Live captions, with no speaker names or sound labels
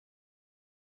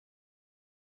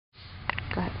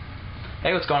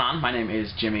Hey, what's going on? My name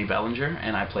is Jimmy Bellinger,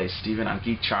 and I play Steven on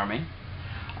Geek Charming.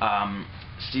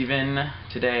 Steven,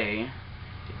 today,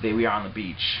 we are on the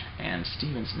beach, and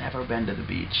Steven's never been to the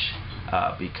beach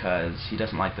because he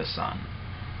doesn't like the sun,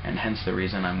 and hence the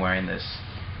reason I'm wearing this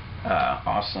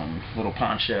awesome little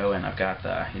poncho, and I've got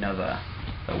the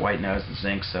white nose, the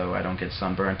zinc, so I don't get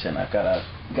sunburnt, and I've got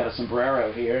a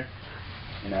sombrero here.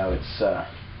 It's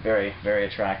very, very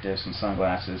attractive. Some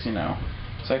sunglasses,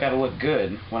 So I gotta look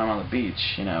good when I'm on the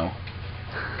beach,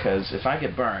 because if I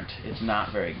get burnt, it's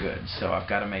not very good. So I've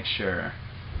got to make sure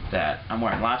that I'm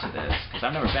wearing lots of this, because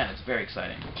I've never been. It's very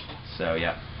exciting. So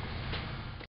yeah.